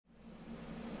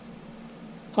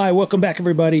Hi, welcome back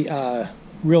everybody.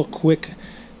 Real quick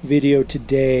video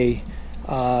today.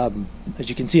 As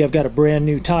you can see, I've got a brand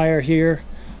new tire here,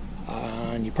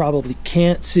 and you probably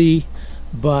can't see,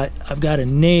 but I've got a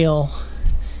nail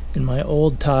in my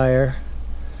old tire.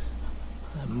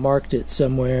 I marked it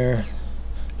somewhere.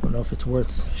 Don't know if it's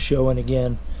worth showing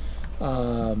again,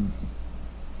 but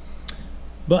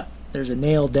there's a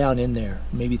nail down in there.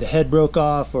 Maybe the head broke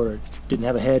off, or it didn't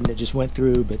have a head and it just went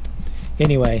through, but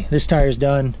anyway, this tire's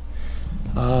done.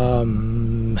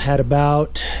 Had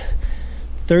about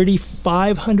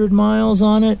 3,500 miles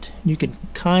on it. You can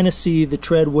kind of see the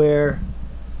tread wear.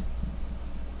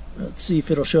 Let's see if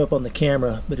it'll show up on the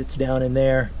camera, but it's down in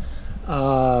there.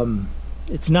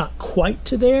 It's not quite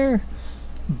to there,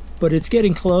 but it's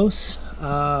getting close.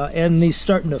 And these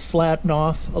starting to flatten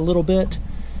off a little bit,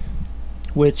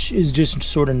 which is just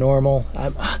sort of normal.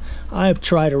 I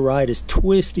try to ride as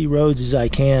twisty roads as I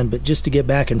can, but just to get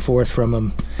back and forth from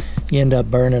them, you end up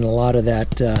burning a lot of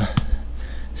that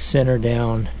center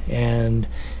down. And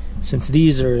since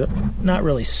these are not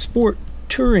really sport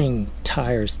touring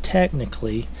tires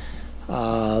technically,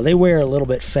 they wear a little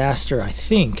bit faster, I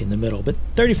think, in the middle. But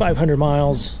 3,500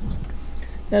 miles,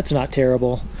 that's not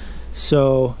terrible.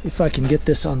 So if I can get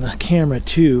this on the camera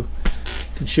too,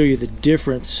 I can show you the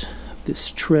difference.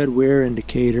 This tread wear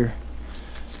indicator,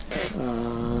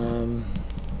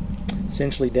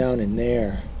 essentially down in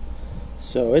there.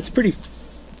 So it's pretty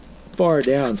far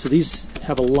down. So these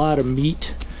have a lot of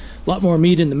meat, a lot more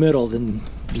meat in the middle than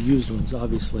the used ones,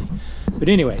 obviously. But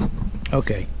anyway,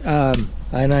 okay.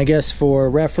 And I guess for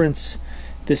reference,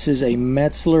 this is a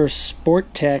Metzler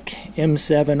Sport Tech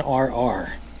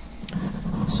M7RR.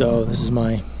 So this is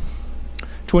my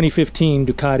 2015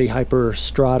 Ducati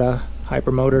Hyperstrada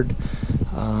Hypermotard.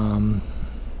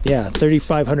 Yeah,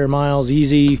 3,500 miles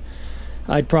easy.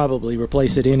 I'd probably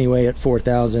replace it anyway at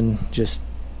 4,000, just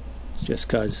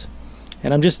cause.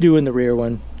 And I'm just doing the rear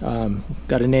one.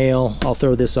 Got a nail. I'll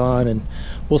throw this on, and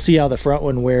we'll see how the front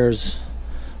one wears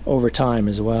over time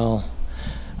as well.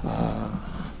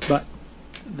 But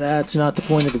that's not the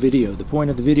point of the video. The point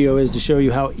of the video is to show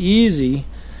you how easy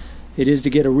it is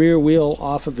to get a rear wheel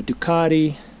off of a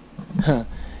Ducati.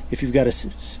 If you've got a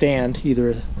stand,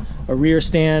 either a rear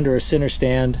stand or a center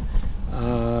stand,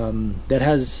 that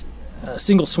has a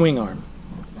single swing arm.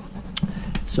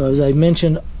 So as I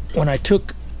mentioned, when I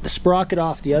took the sprocket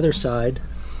off the other side,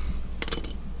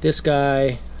 this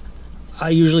guy, I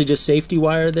usually just safety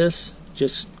wire this,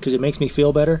 just because it makes me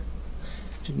feel better,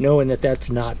 knowing that that's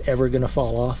not ever going to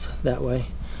fall off that way.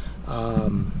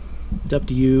 It's up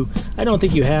to you. I don't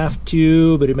think you have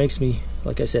to, but it makes me,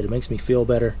 like I said, it makes me feel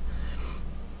better.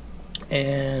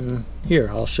 And here,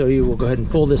 I'll show you. We'll go ahead and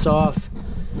pull this off.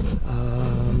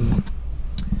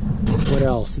 What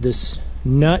else? This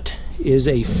nut is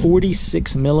a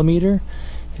 46 millimeter.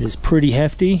 It is pretty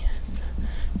hefty.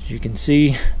 As you can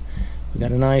see, we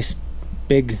got a nice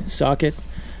big socket.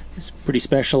 It's pretty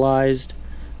specialized.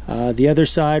 The other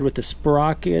side with the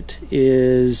sprocket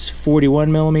is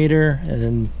 41 millimeter, and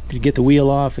then to get the wheel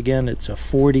off again, it's a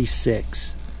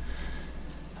 46.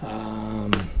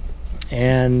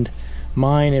 And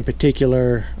mine in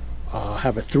particular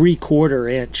have a 3/4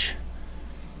 inch.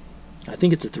 I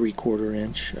think it's a 3/4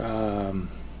 inch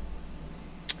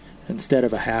instead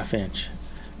of a 1/2 inch.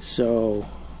 So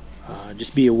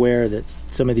just be aware that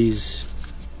some of these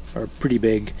are pretty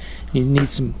big. You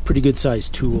need some pretty good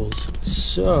sized tools.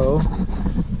 So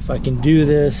if I can do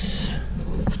this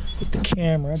with the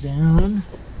camera down,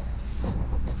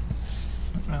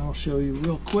 I'll show you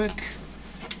real quick.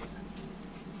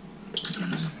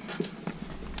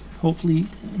 Hopefully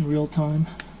in real time.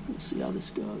 Let's see how this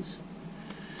goes.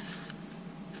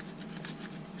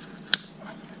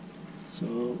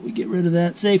 So we get rid of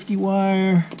that safety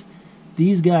wire.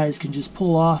 These guys can just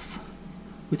pull off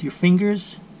with your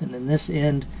fingers, and then this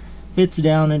end fits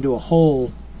down into a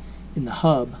hole in the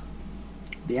hub,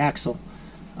 the axle,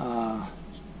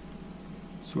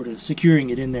 sort of securing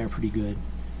it in there pretty good.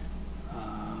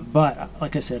 But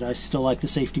like I said, I still like the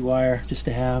safety wire just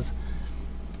to have.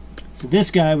 So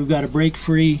this guy, we've got a brake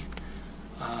free.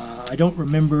 I don't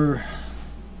remember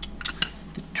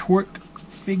the torque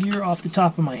figure off the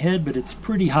top of my head, but it's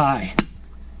pretty high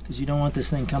because you don't want this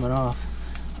thing coming off.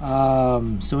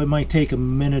 So it might take a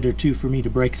minute or two for me to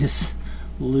break this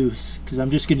loose, because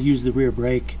I'm just going to use the rear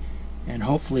brake and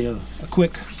hopefully a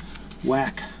quick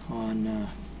whack on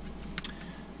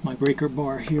my breaker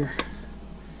bar here.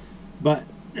 But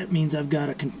that means I've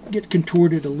got to get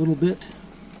contorted a little bit.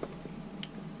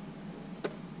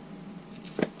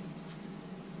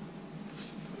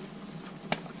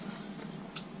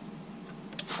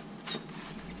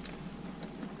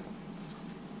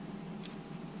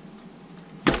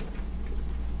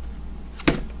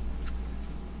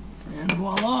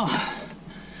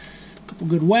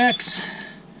 good wax,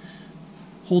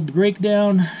 hold the brake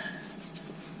down,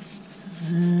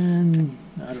 and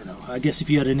I don't know, I guess if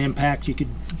you had an impact you could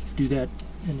do that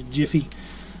in a jiffy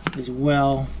as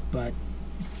well, but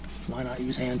why not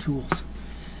use hand tools?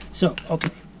 So,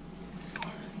 okay,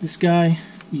 this guy,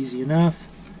 easy enough.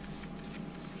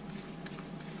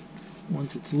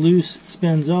 Once it's loose, it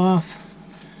spins off,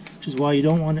 which is why you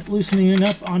don't want it loosening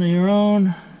up on your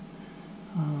own.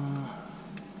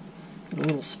 Got a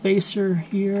little spacer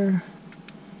here,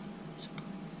 so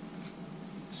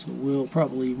we'll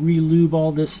probably re-lube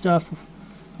all this stuff.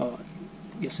 I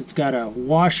guess it's got a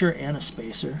washer and a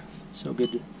spacer, so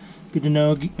good to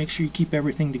know. Make sure you keep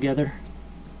everything together.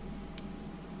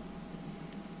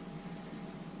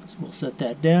 So we'll set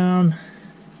that down,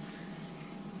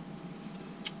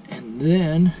 and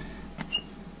then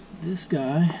this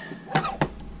guy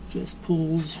just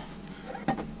pulls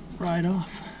right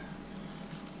off.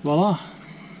 Voila.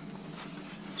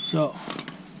 So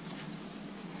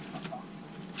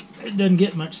it doesn't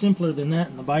get much simpler than that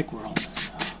in the bike world.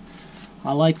 So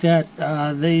I like that.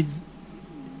 You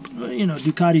know,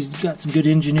 Ducati's got some good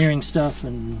engineering stuff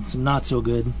and some not so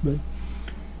good, but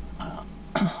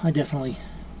I definitely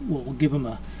will give them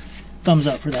a thumbs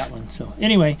up for that one. So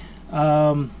anyway,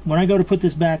 when I go to put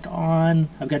this back on,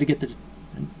 I've got to get the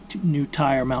new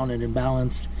tire mounted and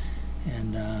balanced,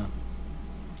 and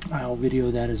I'll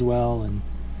video that as well and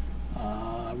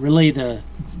relay the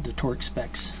torque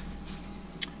specs.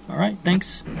 Alright,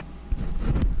 thanks.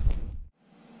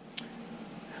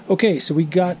 Okay, so we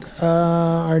got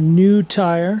our new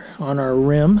tire on our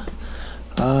rim.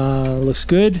 Looks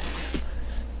good.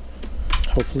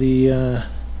 Hopefully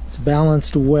it's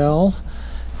balanced well.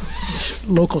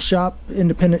 Local shop,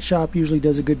 independent shop usually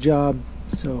does a good job,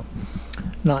 so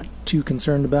not too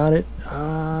concerned about it.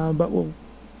 But we'll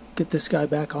get this guy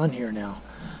back on here now.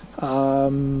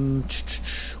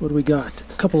 What do we got?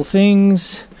 A couple of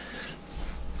things.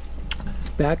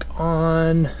 Back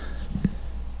on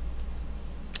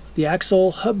the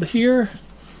axle hub here,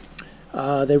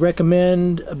 they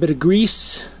recommend a bit of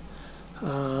grease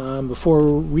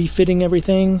before refitting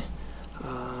everything.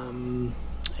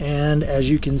 And as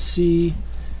you can see,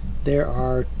 there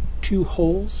are 2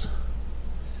 holes.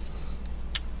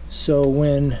 So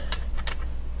when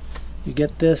you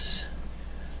get this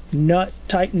nut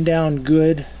tightened down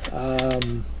good,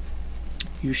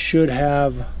 you should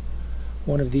have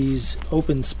one of these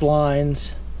open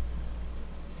splines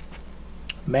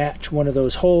match one of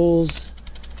those holes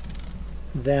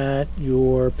that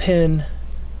your pin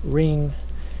ring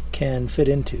can fit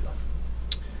into.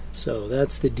 So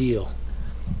that's the deal.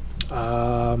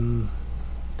 The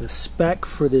spec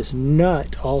for this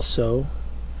nut also,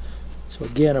 so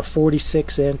again a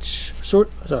 46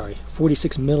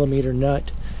 millimeter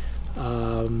nut.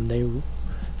 They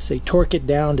say torque it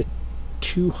down to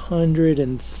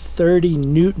 230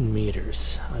 Newton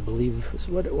meters, I believe is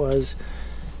what it was,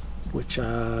 which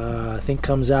I think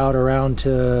comes out around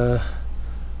to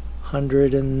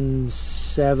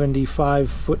 175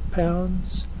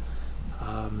 foot-pounds.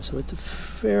 So it's a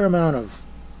fair amount of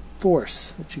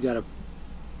force that you got to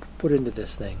put into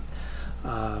this thing.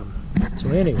 So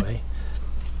anyway,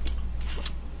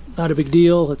 not a big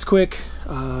deal. It's quick.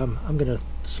 I'm gonna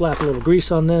slap a little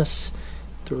grease on this,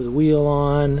 throw the wheel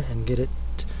on, and get it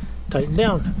tightened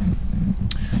down.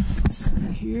 Let's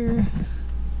see here.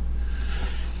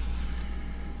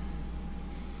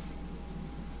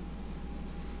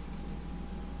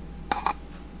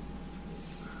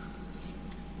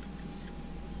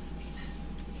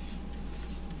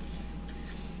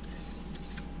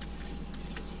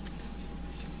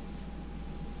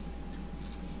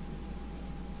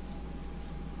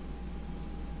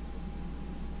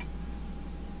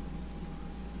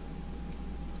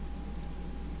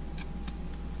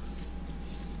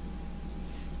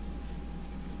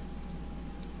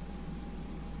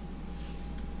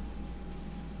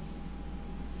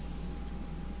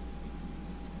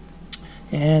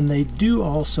 And they do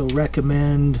also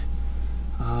recommend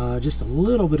just a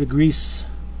little bit of grease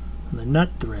on the nut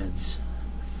threads,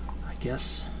 I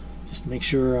guess, just to make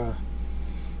sure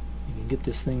you can get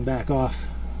this thing back off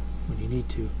when you need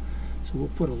to. So we'll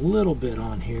put a little bit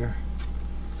on here.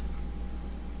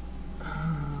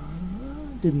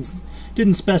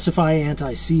 Didn't specify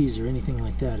anti-seize or anything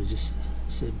like that. It just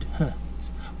said,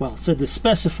 well, it said the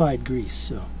specified grease,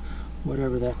 so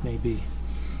whatever that may be.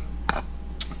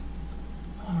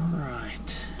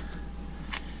 Alright.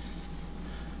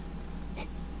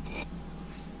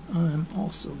 I'm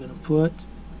also going to put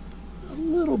a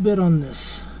little bit on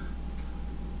this.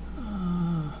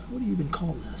 What do you even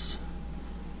call this?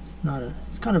 It's not a.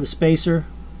 It's kind of a spacer.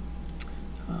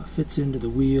 fits into the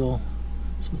wheel.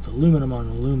 So it's aluminum on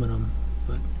aluminum,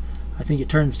 but I think it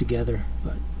turns together.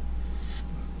 But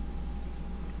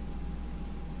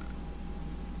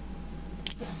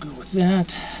we'll go with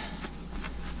that.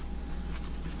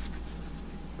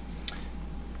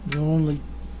 The only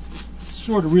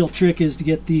sort of real trick is to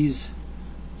get these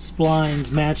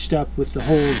splines matched up with the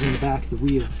holes in the back of the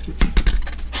wheel. It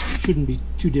shouldn't be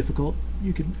too difficult.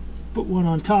 You can put one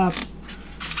on top,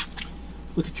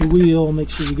 look at your wheel, make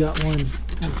sure you got one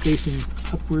kind of facing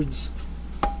upwards,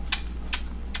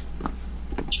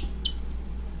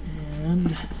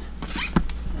 and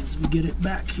as we get it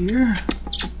back here,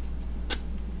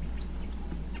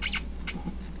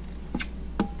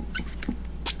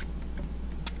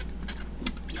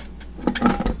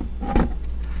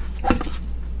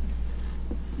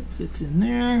 it fits in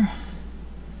there.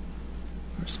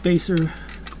 Our spacer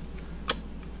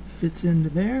fits into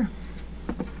there.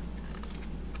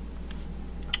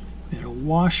 We got a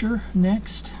washer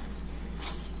next.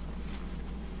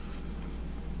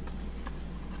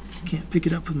 Can't pick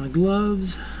it up with my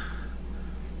gloves.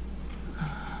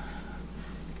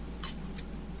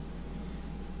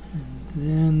 And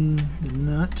then the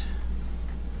nut.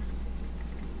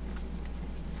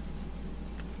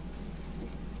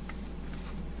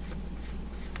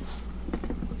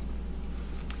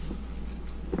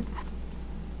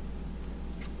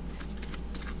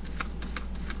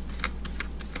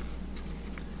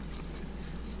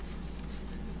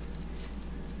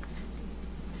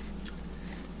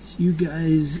 You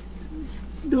guys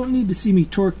don't need to see me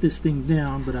torque this thing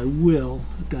down, but I will.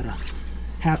 I've got a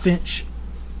 1/2 inch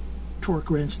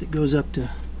torque wrench that goes up to,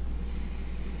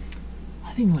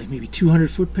 I think, like maybe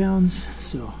 200 foot-pounds.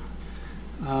 So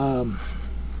and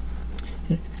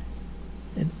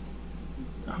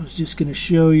I was just going to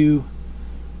show you,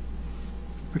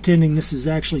 pretending this is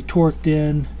actually torqued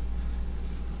in,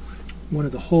 one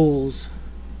of the holes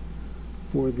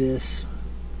for this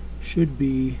should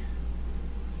be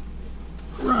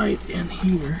right in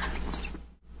here.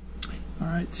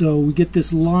 Alright, so we get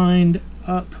this lined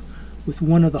up with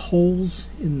one of the holes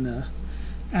in the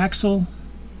axle.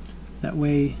 That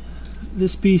way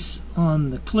this piece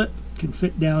on the clip can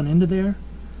fit down into there.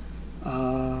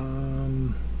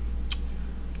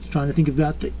 Just trying to think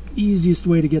about the easiest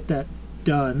way to get that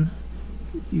done.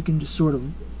 You can just sort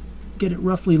of get it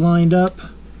roughly lined up,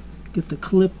 get the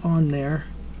clip on there,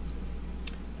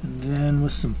 and then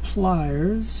with some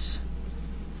pliers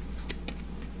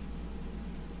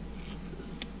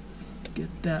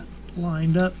get that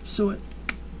lined up so it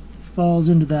falls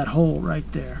into that hole right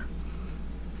there.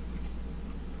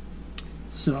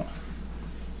 So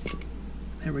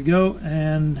there we go,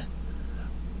 and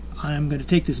I'm going to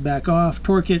take this back off,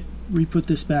 torque it, re-put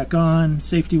this back on,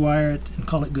 safety wire it, and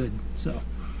call it good. So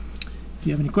if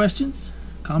you have any questions,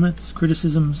 comments,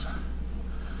 criticisms,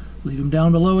 leave them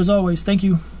down below as always. Thank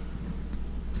you.